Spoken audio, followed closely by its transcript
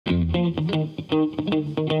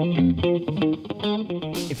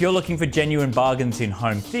If you're looking for genuine bargains in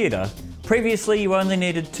home theatre, previously you only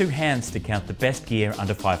needed two hands to count the best gear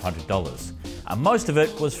under $500, and most of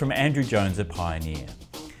it was from Andrew Jones at Pioneer.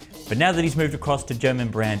 But now that he's moved across to German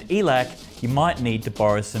brand ELAC, you might need to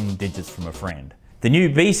borrow some digits from a friend. The new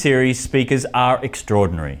B series speakers are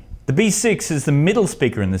extraordinary. The B6 is the middle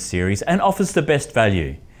speaker in the series and offers the best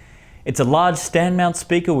value. It's a large stand mount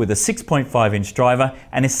speaker with a 6.5-inch driver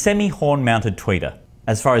and a semi-horn mounted tweeter.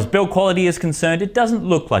 As far as build quality is concerned, it doesn't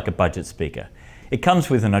look like a budget speaker. It comes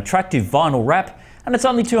with an attractive vinyl wrap and it's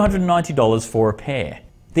only $290 for a pair.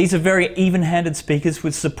 These are very even-handed speakers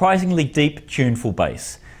with surprisingly deep, tuneful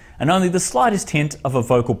bass, and only the slightest hint of a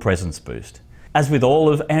vocal presence boost. As with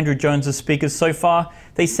all of Andrew Jones's speakers so far,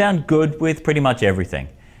 they sound good with pretty much everything,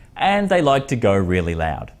 and they like to go really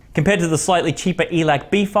loud. Compared to the slightly cheaper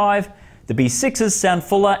ELAC B5, the B6s sound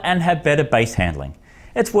fuller and have better bass handling.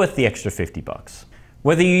 It's worth the extra $50.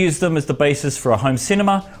 Whether you use them as the basis for a home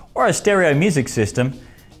cinema or a stereo music system,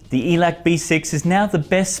 the ELAC B6 is now the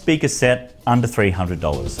best speaker set under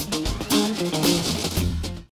 $300.